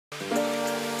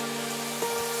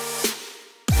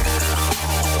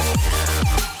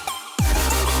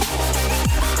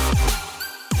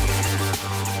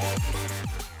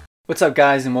What's up,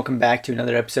 guys, and welcome back to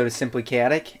another episode of Simply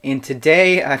Chaotic. And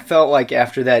today I felt like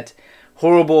after that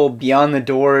horrible Beyond the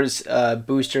Doors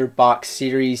booster box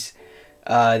series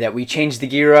that we change the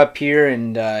gear up here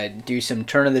and do some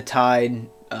Turn of the Tide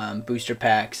booster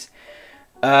packs.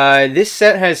 This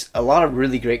set has a lot of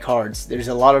really great cards. There's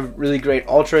a lot of really great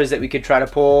ultras that we could try to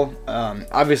pull.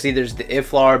 Obviously there's the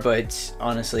Iflar, but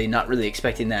honestly not really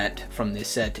expecting that from this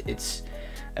set. It's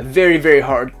a very, very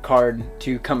hard card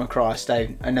to come across.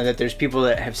 I know that there's people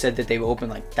that have said that they've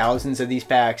opened like thousands of these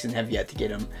packs and have yet to get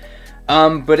them.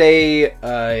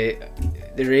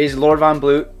 There is Lord Von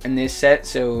Bloot in this set,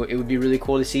 so it would be really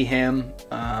cool to see him.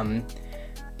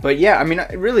 But yeah, I mean,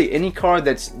 really any card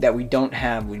that we don't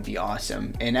have would be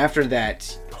awesome. And after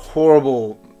that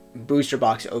horrible booster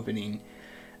box opening,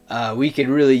 we could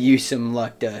really use some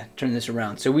luck to turn this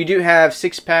around. So we do have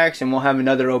 6 packs, and we'll have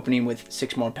another opening with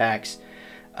 6 more packs.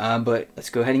 But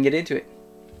let's go ahead and get into it.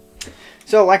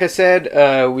 So like I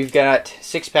said, we've got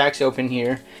 6 packs open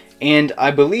here, and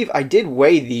I believe I did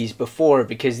weigh these before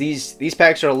because these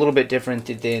packs are a little bit different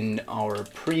than our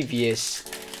previous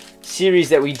series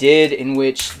that we did, in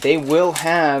which they will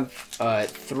have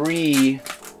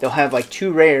they'll have like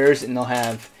 2 rares, and they'll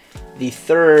have the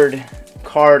 3rd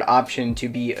card option to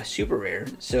be a super rare,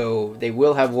 so they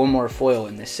will have 1 more foil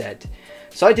in this set.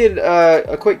 So I did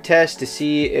a quick test to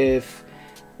see if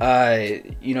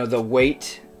you know, the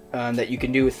weight that you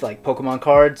can do with like Pokemon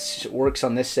cards works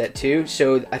on this set too.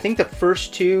 So I think the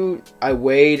first 2 I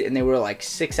weighed, and they were like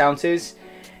 6 ounces,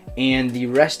 and the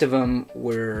rest of them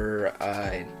were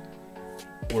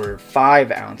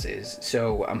 5 ounces.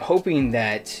 So I'm hoping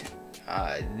that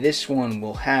this one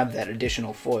will have that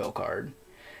additional foil card.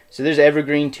 So there's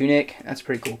Evergreen Tunic. That's a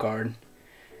pretty cool card.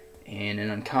 And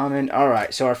an uncommon.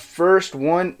 Alright, so our first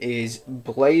one is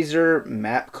Blazer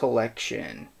Map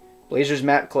Collection. Blazer's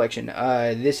Map Collection.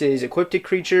 This is equipped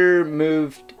creature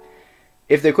moved.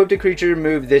 If the equipped creature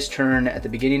moved this turn at the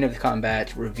beginning of the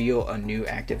combat, reveal a new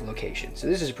active location. So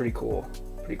this is a pretty cool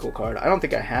card. I don't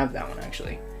think I have that one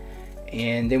actually.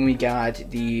 And then we got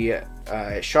the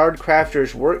Shard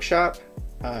Crafter's Workshop.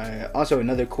 Also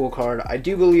another cool card. I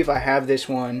do believe I have this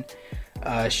one.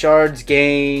 Shards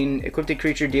gain, equipped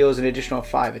creature deals an additional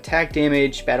 5 attack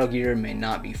damage, battle gear may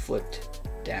not be flipped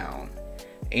down,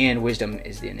 and wisdom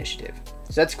is the initiative.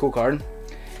 So that's a cool card.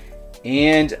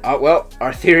 And well,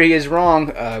 our theory is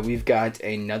wrong. We've got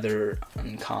another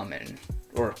uncommon,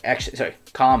 or actually sorry,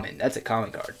 common. That's a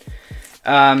common card.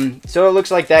 So it looks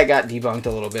like that got debunked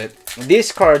a little bit.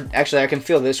 This card, actually I can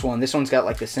feel this one. This one's got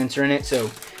like the sensor in it,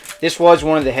 so this was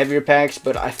one of the heavier packs,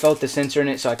 but I felt the sensor in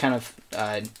it, so I kind of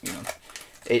you know,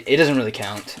 it doesn't really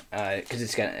count because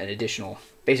it's got an additional,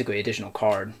 basically additional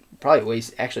card. Probably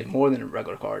weighs actually more than a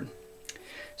regular card.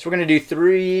 So we're gonna do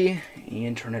 3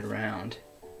 and turn it around.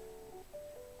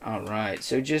 All right,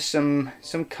 so just some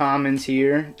commons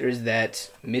here. There's that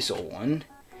missile one.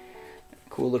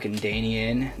 Cool looking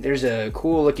Danian. There's a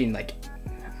cool looking, like,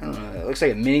 I don't know, it looks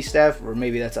like a mini staff, or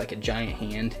maybe that's like a giant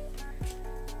hand.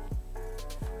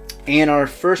 And our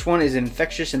first one is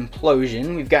Infectious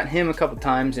Implosion. We've got him a couple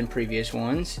times in previous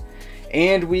ones.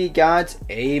 And we got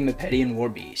a Mepetian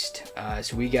Warbeast.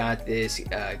 So we got this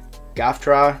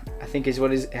Gaftra, I think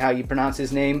is how you pronounce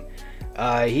his name.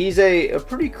 He's a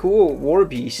pretty cool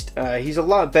Warbeast. He's a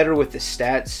lot better with the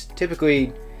stats.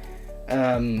 Typically,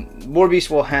 Warbeast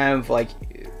will have like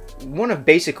one of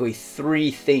basically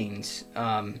 3 things.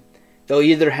 They'll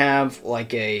either have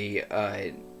like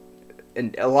a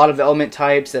lot of element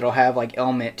types that'll have like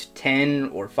element 10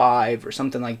 or 5 or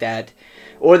something like that,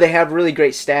 or they have really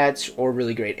great stats or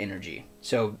really great energy.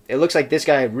 So it looks like this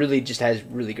guy really just has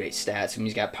really great stats. I mean,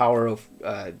 he's got power of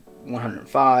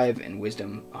 105 and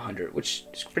wisdom 100, which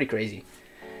is pretty crazy.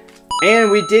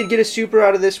 And we did get a super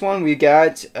out of this one. We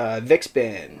got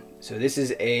Vixben. So this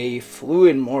is a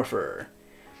Fluid Morpher.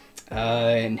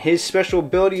 And his special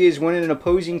ability is when an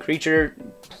opposing creature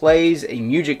plays a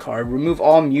Mugic card, remove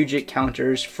all Mugic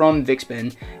counters from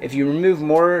Vixben. If you remove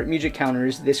more Mugic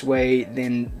counters this way,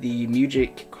 then the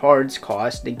Mugic card's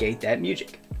cost negate that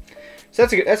Mugic. So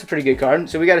that's a pretty good card.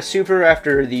 So we got a super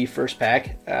after the first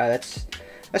pack. That's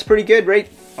pretty good, right?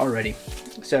 Already.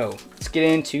 So let's get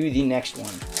into the next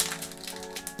one.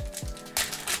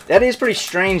 That is pretty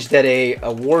strange that a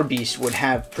Warbeast would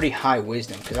have pretty high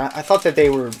wisdom, because I thought that they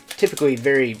were typically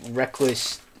very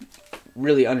reckless,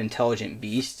 really unintelligent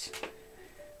beasts.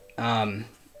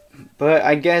 But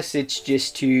I guess it's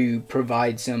just to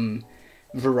provide some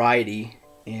variety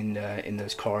in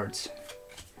those cards.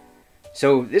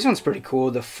 So this one's pretty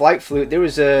cool. The Flight Flute. There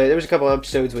was a couple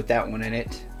episodes with that one in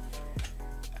it.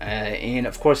 And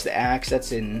of course the axe,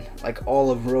 that's in like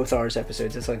all of Rothar's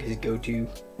episodes. That's like his go-to.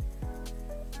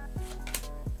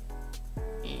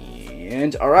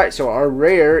 And alright, so our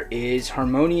rare is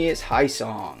Harmonious High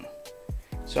Song.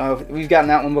 So we've gotten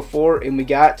that one before, and we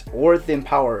got Orth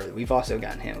Empower. We've also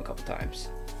gotten him a couple times.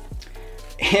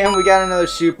 And we got another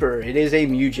super. It is a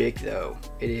Mujic though.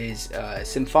 It is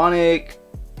Symphonic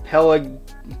Pelagic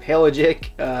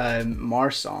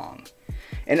Marsong.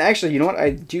 And actually, you know what? I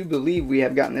do believe we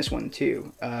have gotten this one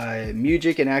too.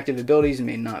 Mujic and active abilities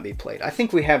may not be played. I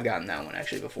think we have gotten that one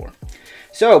actually before.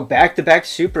 So back-to-back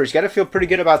supers. Got to feel pretty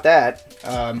good about that.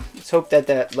 Let's hope that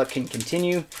that luck can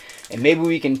continue, and maybe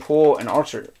we can pull an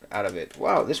Ultra out of it.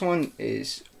 Wow, this one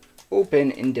is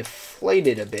open and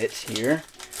deflated a bit here.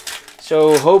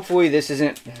 So hopefully this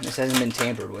hasn't been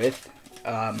tampered with.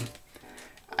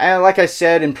 Like I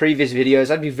said in previous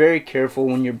videos, I'd be very careful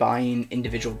when you're buying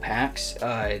individual packs.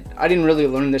 I didn't really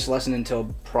learn this lesson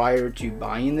until prior to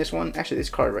buying this one. Actually, this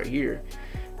card right here.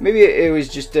 Maybe it was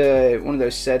just one of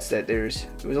those sets that there was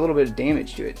a little bit of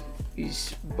damage to it.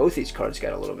 Both these cards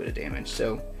got a little bit of damage.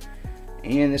 So,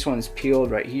 and this one's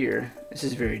peeled right here. This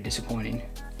is very disappointing.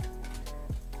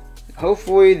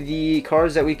 Hopefully the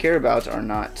cards that we care about are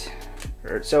not.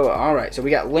 So, alright, so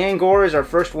we got Langor as our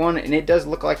first one, and it does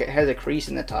look like it has a crease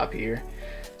in the top here.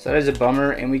 So that is a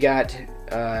bummer. And we got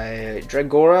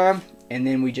Dregora, and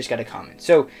then we just got a common.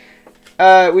 So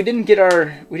we didn't get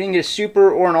a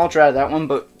super or an ultra out of that one,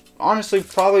 but honestly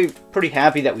probably pretty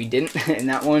happy that we didn't in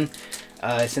that one,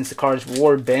 since the cards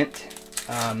were bent.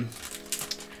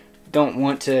 Don't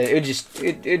want to,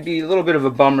 it'd be a little bit of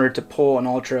a bummer to pull an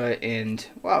ultra, and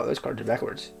wow, those cards are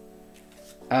backwards.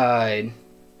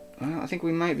 Well, I think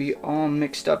we might be all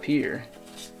mixed up here.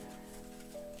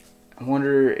 I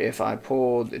wonder if I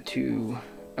pulled the two.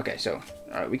 Okay, so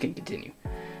alright, we can continue.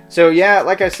 So yeah,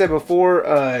 like I said before,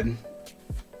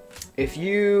 if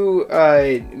you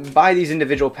buy these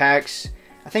individual packs,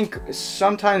 I think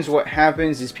sometimes what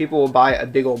happens is people will buy a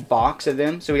big old box of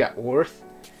them. So we got Orth,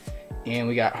 and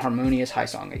we got Harmonious High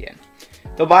Song again.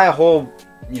 They'll buy a whole,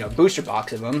 booster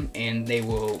box of them, and they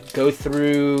will go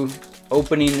through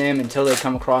opening them until they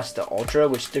come across the Ultra,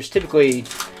 which there's typically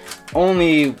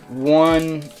only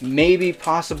one, maybe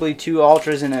possibly two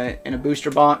Ultras in a booster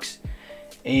box.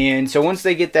 And so once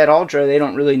they get that Ultra, they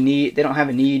don't have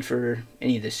a need for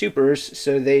any of the supers,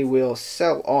 so they will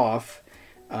sell off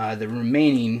the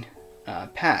remaining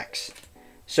packs.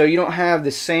 So you don't have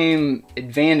the same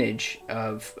advantage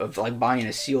of like buying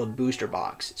a sealed booster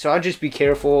box. So I'd just be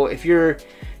careful if you're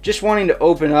just wanting to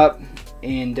open up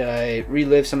and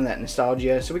relive some of that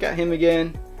nostalgia. So we got him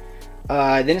again.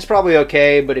 Then it's probably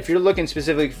okay. But if you're looking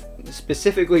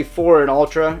specifically for an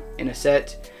Ultra in a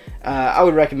set, I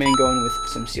would recommend going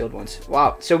with some sealed ones.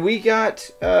 Wow. So we got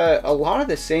a lot of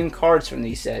the same cards from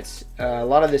these sets. A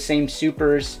lot of the same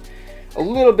supers. A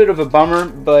little bit of a bummer,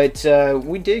 but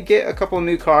we did get a couple of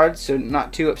new cards, so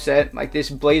not too upset. Like this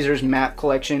Blazers map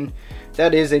collection,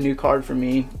 that is a new card for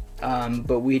me.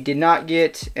 But we did not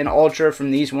get an Ultra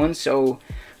from these ones, so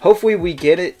hopefully we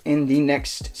get it in the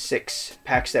next 6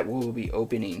 packs that we'll be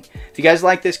opening. If you guys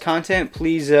like this content,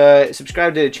 please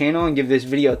subscribe to the channel and give this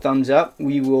video a thumbs up.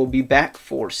 We will be back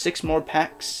for 6 more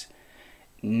packs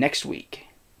next week.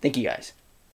 Thank you guys.